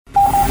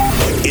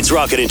It's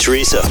Rocket and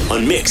Teresa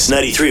on Mix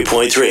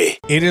 93.3.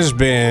 It has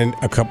been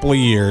a couple of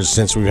years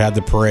since we've had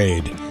the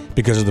parade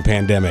because of the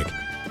pandemic.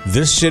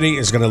 This city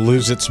is going to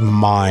lose its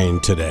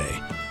mind today.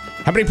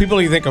 How many people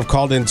do you think have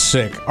called in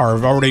sick or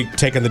have already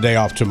taken the day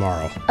off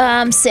tomorrow?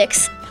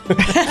 6.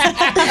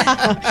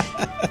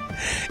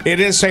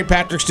 It is St.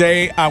 Patrick's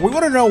Day. We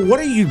want to know,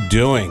 what are you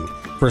doing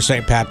for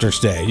St.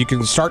 Patrick's Day? You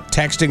can start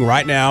texting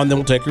right now, and then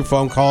we'll take your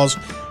phone calls.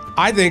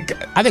 I think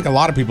a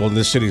lot of people in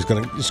this city is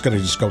going to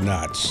just go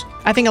nuts.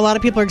 I think a lot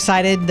of people are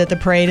excited that the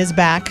parade is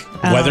back.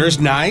 Weather is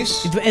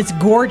nice. It's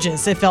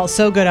gorgeous. It felt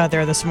so good out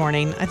there this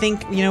morning. I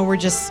think,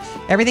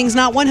 everything's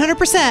not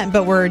 100%,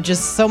 but we're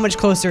just so much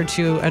closer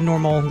to a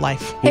normal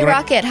life. Hey,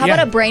 Rocket, how about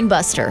a brain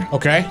buster?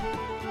 Okay.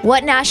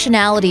 What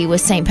nationality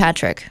was St.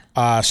 Patrick?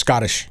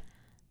 Scottish.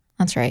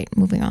 That's right.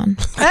 Moving on.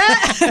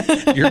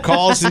 Your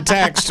calls and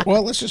text.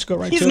 Well, let's just go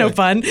right to it. He's no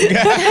fun.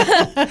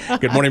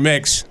 Good morning,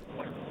 Mix.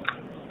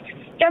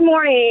 Good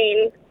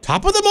morning.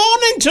 Top of the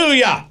morning to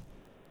ya.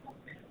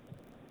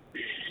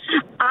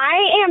 I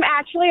am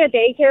actually a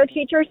daycare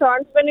teacher, so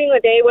I'm spending the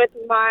day with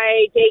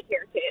my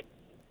daycare kids.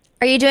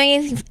 Are you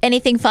doing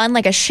anything fun,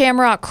 like a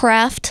shamrock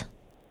craft?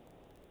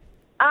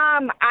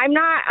 I'm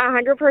not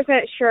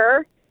 100%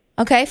 sure.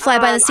 Okay, fly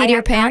by the seat of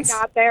your pants.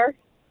 I got there.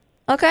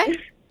 Okay.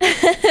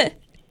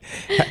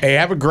 Hey,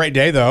 have a great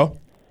day, though.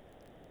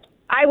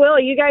 I will.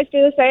 You guys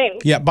do the same.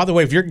 Yeah, by the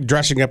way, if you're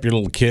dressing up your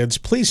little kids,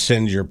 please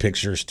send your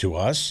pictures to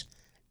us.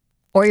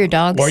 Or your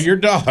dogs. Or your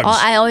dogs.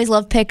 I always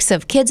love pics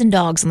of kids and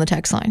dogs on the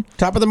text line.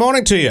 Top of the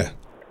morning to you.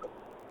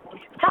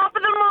 Top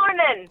of the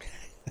morning.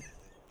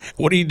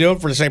 What are you doing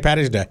for St.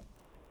 Patty's Day?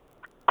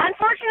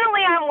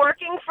 Unfortunately, I'm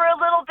working for a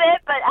little bit,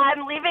 but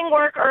I'm leaving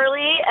work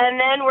early, and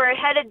then we're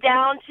headed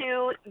down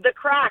to The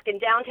Crack in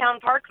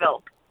downtown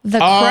Parkville. The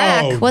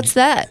Crack? What's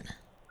that?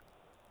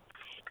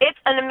 It's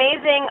an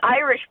amazing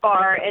Irish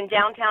bar in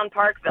downtown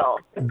Parkville,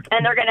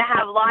 and they're going to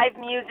have live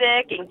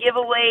music and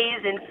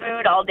giveaways and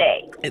food all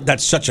day.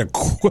 That's such a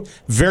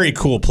very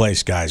cool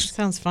place, guys.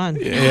 Sounds fun.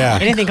 Yeah.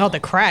 Anything called The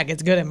Crack,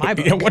 it's good in my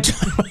book. Yeah,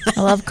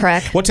 I love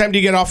Crack. What time do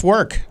you get off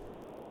work?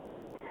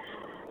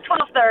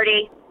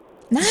 12:30.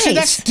 Nice. See,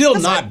 that's still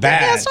not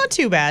bad. Yeah, it's not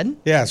too bad.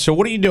 Yeah, so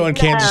what are you doing,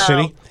 Kansas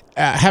City?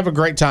 Have a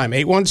great time.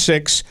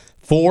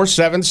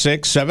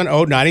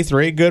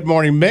 816-476-7093. Good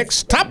morning,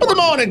 Mix. Top of the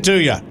morning to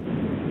you.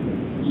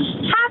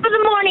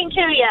 To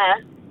ya.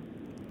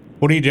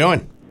 What are you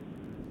doing?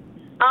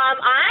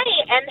 I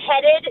am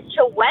headed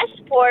to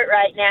Westport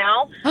right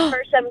now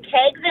for some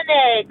kegs and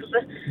eggs.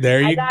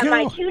 There you go. I got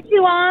my tutu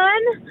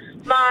on,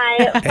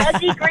 my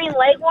fuzzy green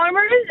leg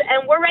warmers,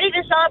 and we're ready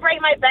to celebrate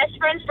my best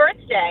friend's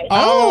birthday.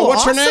 Oh,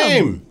 what's awesome. her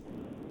name?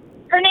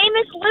 Her name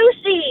is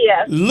Lucy.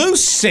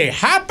 Lucy.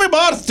 Happy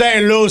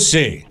birthday,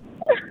 Lucy.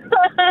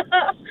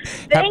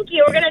 Thank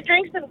you. We're going to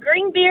drink some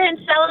green beer and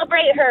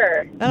celebrate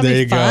her. That'll There be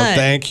you go. fun.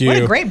 Thank you.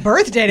 What a great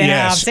birthday to have.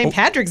 Yes. St.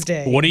 Patrick's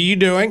Day. What are you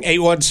doing?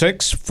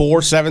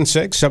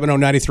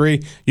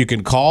 816-476-7093. You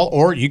can call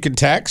or you can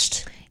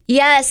text.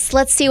 Yes,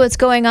 let's see what's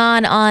going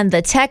on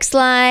the text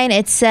line.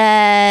 It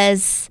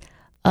says,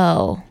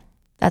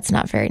 that's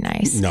not very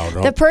nice. No.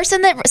 The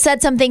person that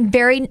said something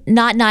very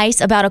not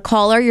nice about a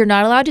caller, you're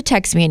not allowed to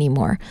text me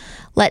anymore.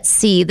 Let's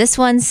see. This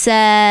one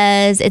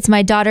says, it's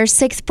my daughter's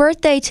 6th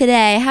birthday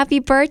today. Happy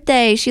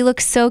birthday. She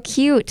looks so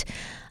cute.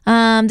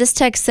 This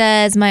text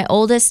says, my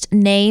oldest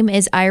name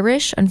is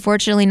Irish.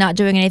 Unfortunately, not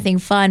doing anything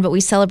fun, but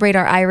we celebrate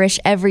our Irish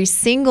every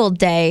single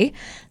day.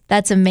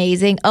 That's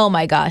amazing. Oh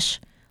my gosh.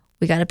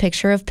 We got a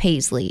picture of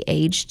Paisley,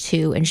 age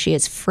 2, and she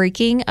is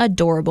freaking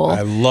adorable.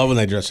 I love when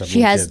they dress up.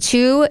 She has kids.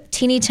 2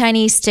 teeny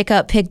tiny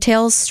stick-up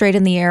pigtails straight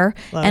in the air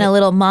and a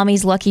little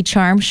Mommy's Lucky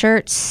Charm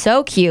shirt.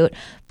 So cute.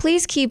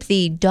 Please keep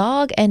the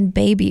dog and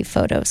baby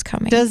photos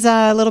coming. Does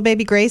little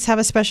baby Grace have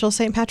a special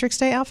St. Patrick's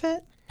Day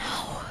outfit?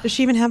 No. Does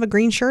she even have a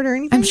green shirt or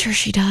anything? I'm sure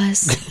she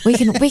does. We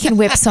can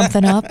whip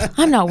something up.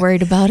 I'm not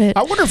worried about it.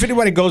 I wonder if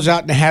anybody goes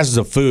out and has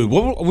the food.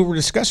 We were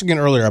discussing it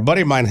earlier. A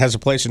buddy of mine has a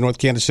place in North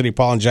Kansas City,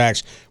 Paul and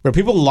Jack's, where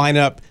people line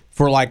up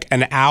for like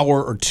an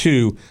hour or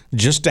two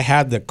just to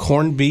have the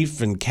corned beef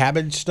and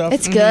cabbage stuff.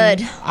 It's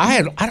good.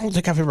 I don't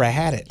think I've ever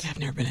had it. I've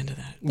never been into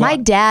that. My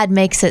dad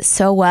makes it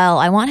so well.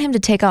 I want him to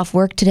take off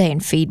work today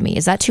and feed me.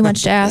 Is that too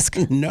much to ask?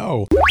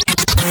 No.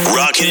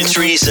 Rocket and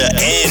Teresa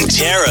and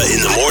Tara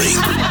in the morning.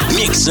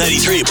 Mix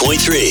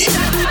 93.3.